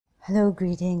Hello,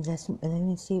 greetings. Let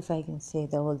me see if I can say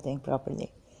the whole thing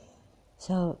properly.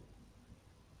 So,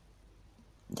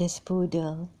 this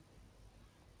poodle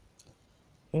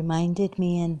reminded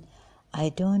me, and I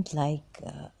don't like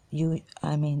a long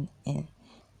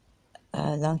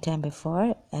time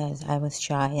before, as I was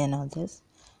shy and all this,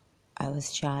 I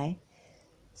was shy.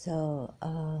 So,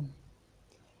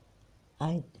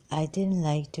 I didn't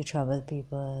like to trouble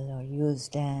people or use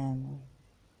them.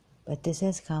 But this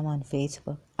has come on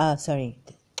Facebook. Facebook.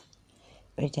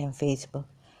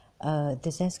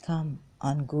 This has come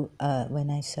on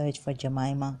when I search for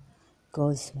Jemima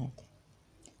Goldsmith.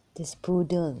 This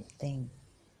poodle thing,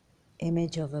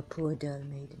 image of a poodle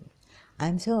made me.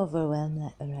 I'm so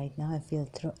overwhelmed right now. I feel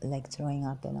like throwing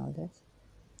up and all this.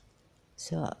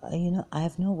 So, I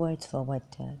have no words for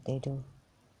what they do.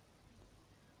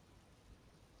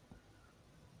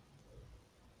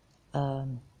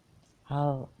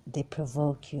 How they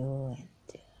provoke you,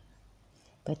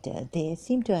 but they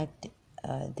seem to act.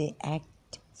 They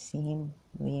act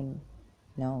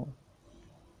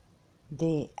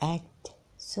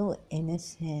so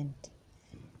innocent.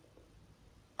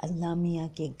 Allah Mia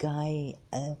ke gaye,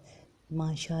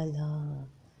 mashallah,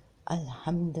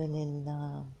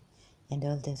 alhamdulillah, and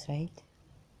all this, right?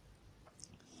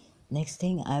 Next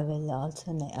thing, I will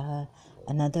also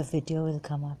another video will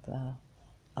come up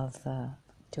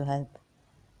to help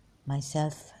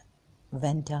myself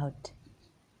vent out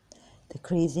the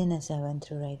craziness I went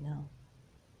through right now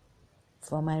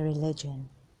for my religion,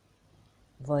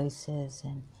 voices,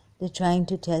 and they're trying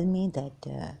to tell me that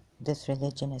this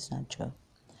religion is not true,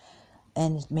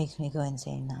 and it makes me go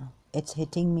insane now. It's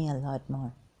hitting me a lot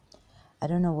more. I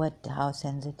don't know how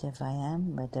sensitive I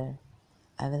am, whether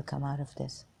I will come out of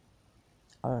this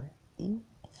or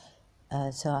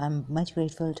so I'm much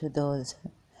grateful to those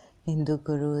Hindu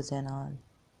gurus and all.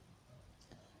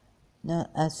 No,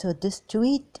 so this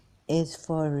tweet is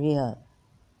for real.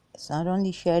 It's not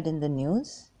only shared in the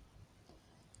news,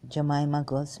 Jemima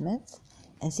Goldsmith.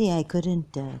 And see, I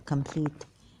couldn't complete.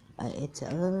 I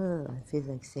feel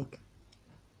like sick.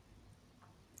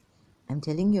 I'm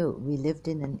telling you, we lived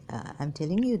in I'm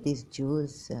telling you, these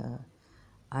Jews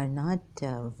are not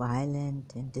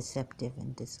violent and deceptive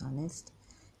and dishonest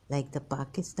like the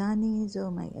Pakistanis. Oh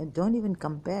my, don't even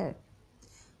compare.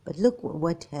 But look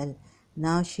what hell.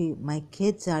 Now my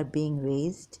kids are being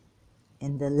raised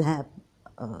in the lab.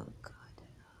 Oh God.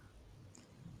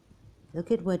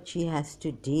 Look at what she has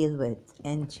to deal with.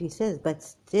 And she says, but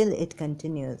still it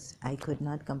continues. I could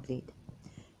not complete.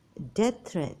 Death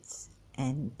threats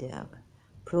and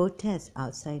protests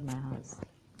outside my house.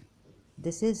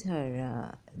 This is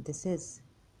her, this is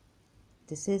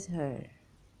her.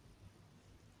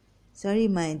 Sorry,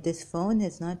 this phone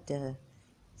is not,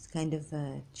 it's kind of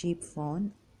a cheap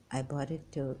phone. I bought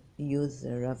it to use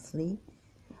roughly.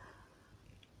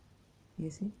 You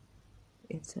see?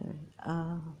 It's her.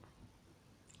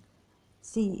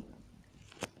 See,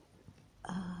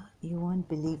 you won't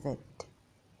believe it.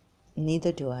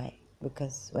 Neither do I.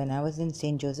 Because when I was in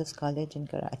St. Joseph's College in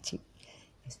Karachi,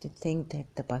 I used to think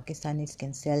that the Pakistanis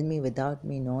can sell me without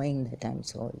me knowing that I'm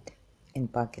sold in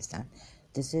Pakistan.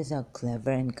 This is how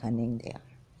clever and cunning they are.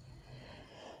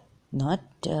 Not,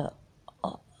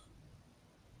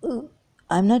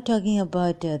 I'm not talking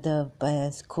about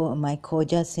my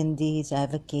Khoja Sindhis. I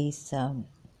have a case,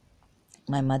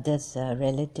 my mother's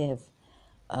relative,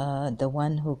 the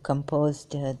one who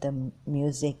composed the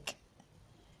music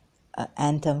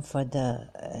anthem for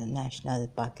the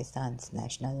Pakistan's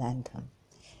national anthem.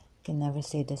 I can never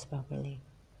say this properly.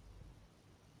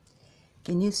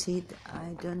 Can you see?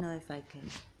 I don't know if I can.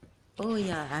 Oh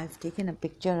yeah, I've taken a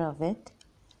picture of it.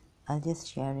 I'll just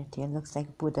share it here. It looks like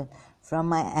a poodle from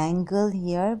my angle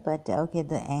here, but okay,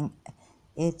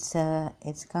 it's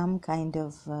come kind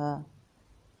of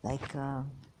like. Do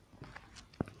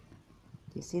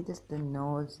you see this? The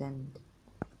nose and.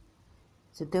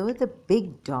 So there was a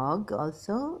big dog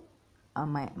also,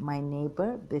 my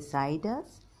neighbor beside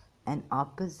us, and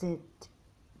opposite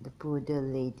the poodle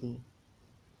lady.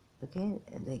 Okay,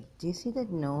 like, do you see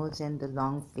that nose and the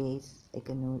long face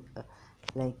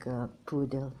like a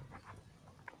poodle?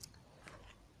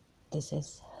 This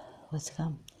is what's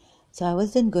come. So I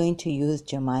wasn't going to use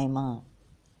Jemima.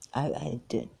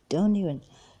 Don't even.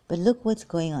 But look what's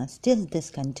going on. Still, this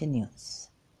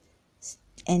continues,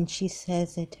 and she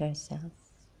says it herself.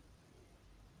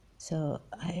 So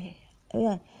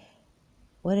yeah,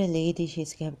 what a lady.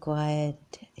 She's kept quiet.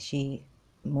 She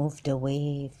moved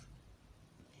away.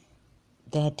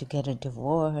 They had to get a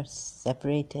divorce,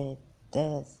 separated,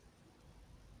 this.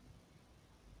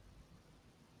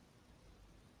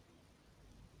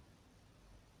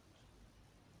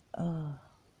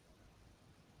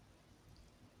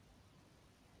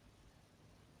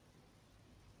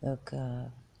 Look,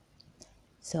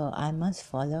 so I must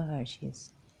follow her.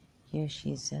 She's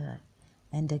here.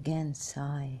 And again,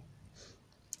 sigh.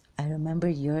 I remember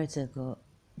years ago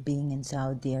being in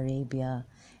Saudi Arabia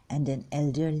and an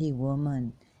elderly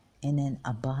woman in an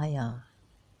abaya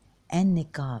and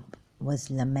niqab was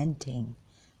lamenting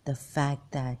the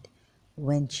fact that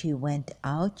when she went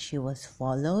out, she was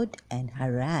followed and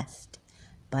harassed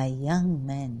by young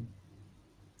men.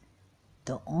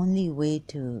 The only way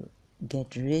to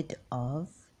get rid of,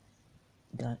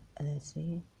 the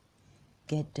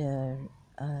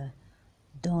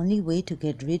only way to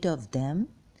get rid of them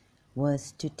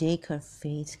was to take her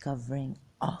face covering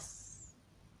off.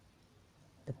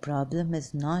 The problem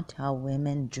is not how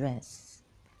women dress.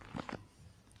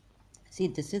 See,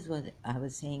 this is what I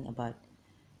was saying about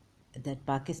that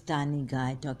Pakistani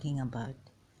guy talking about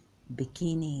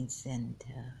bikinis and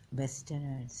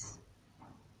Westerners.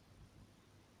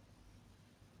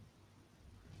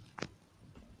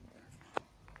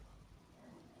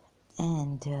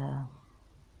 And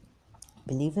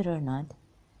believe it or not,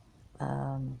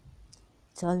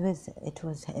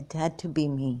 it had to be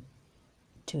me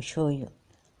to show you.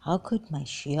 How could my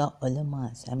Shia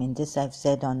ulamas, I mean, this I've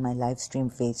said on my live stream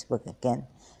Facebook again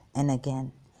and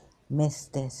again, miss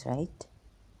this, right?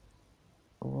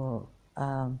 Whoa.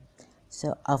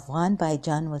 So Afghan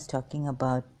Baijan was talking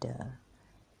about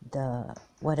the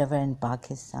whatever in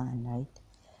Pakistan, right?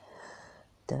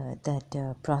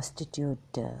 That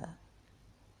prostitute,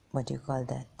 what do you call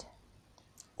that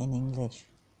in English?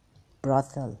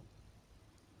 Brothel.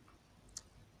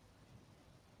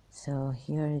 So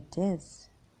here it is.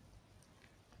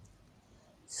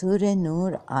 Surah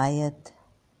Nur Ayat.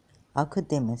 How could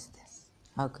they miss this?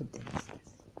 How could they miss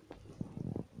this?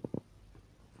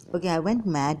 Okay, I went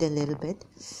mad a little bit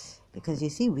because you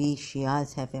see, we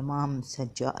Shias have Imam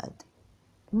Sajjad.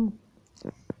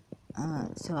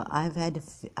 So I've had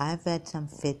some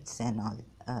fits and all,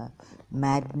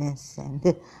 madness,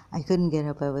 and I couldn't get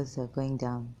up. I was going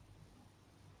down.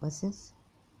 What's this?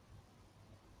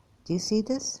 Do you see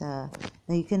this? No,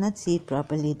 you cannot see it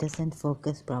properly. It doesn't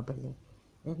focus properly.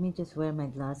 Let me just wear my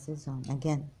glasses on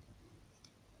again.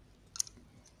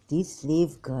 These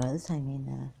slave girls, I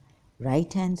mean,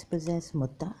 right hands possess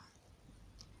mutta.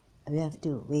 We have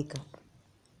to wake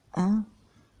up.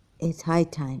 It's high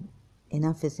time.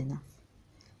 Enough is enough.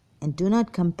 And do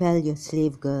not compel your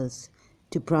slave girls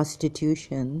to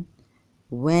prostitution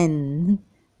when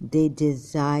they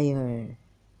desire,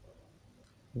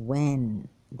 when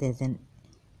there's a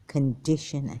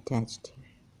condition attached here,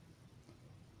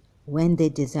 when they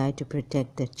desire to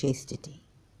protect their chastity.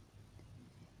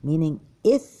 Meaning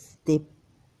if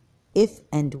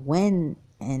and when,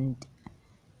 and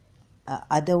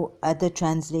other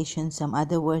translations, some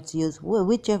other words use,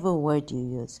 whichever word you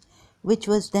use, which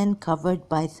was then covered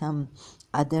by some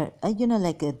other,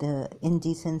 like the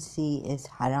indecency is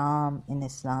haram in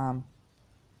Islam.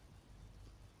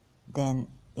 Then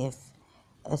if,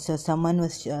 so someone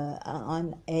was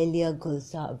on Elia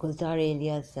Gulzar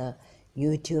Elia's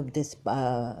YouTube, this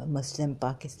Muslim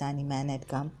Pakistani man had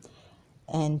come,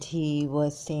 and he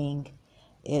was saying,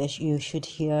 you should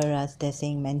hear us, they're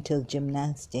saying mental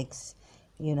gymnastics,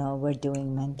 we're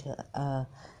doing mental,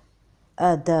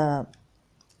 all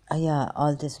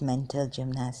this mental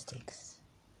gymnastics.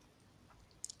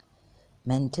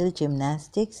 Mental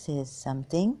gymnastics is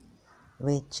something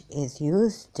which is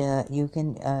used, you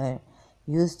can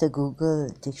use the Google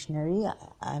dictionary.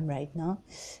 I'm right now,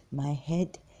 my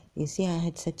head, you see, I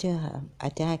had such a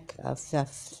attack of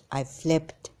I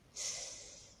flipped.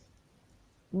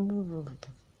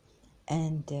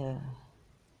 And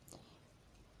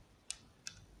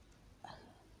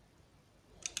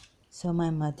so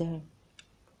my mother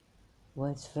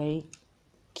was very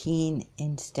keen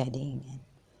in studying, and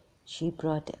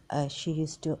she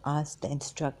used to ask the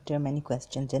instructor many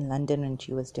questions in London when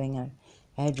she was doing her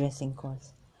hairdressing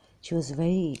course. She was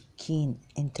very keen,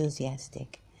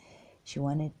 enthusiastic. She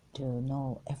wanted to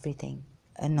know everything,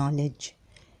 a knowledge,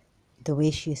 the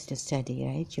way she used to study,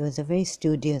 right? She was a very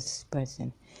studious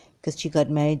person because she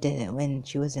got married when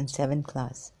she was in 7th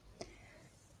class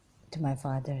to my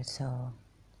father. So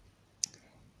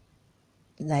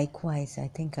likewise, I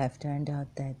think I've turned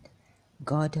out that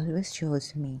God always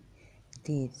shows me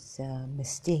these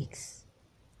mistakes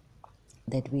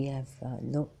that we have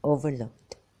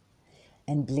overlooked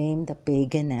and blame the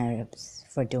pagan Arabs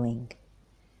for doing.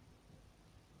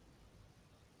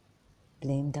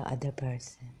 Blame the other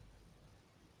person.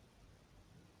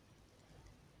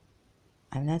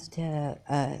 I'm not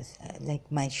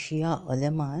like my Shia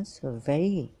ulamas who are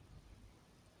very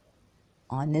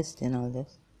honest in all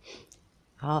this.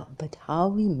 But how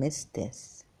we miss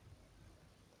this?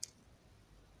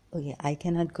 Okay, I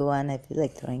cannot go on. I feel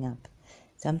like throwing up.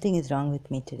 Something is wrong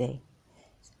with me today.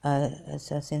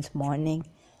 So since morning,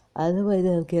 otherwise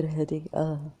I'll get a headache.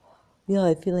 Yeah,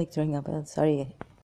 I feel like throwing up. Sorry.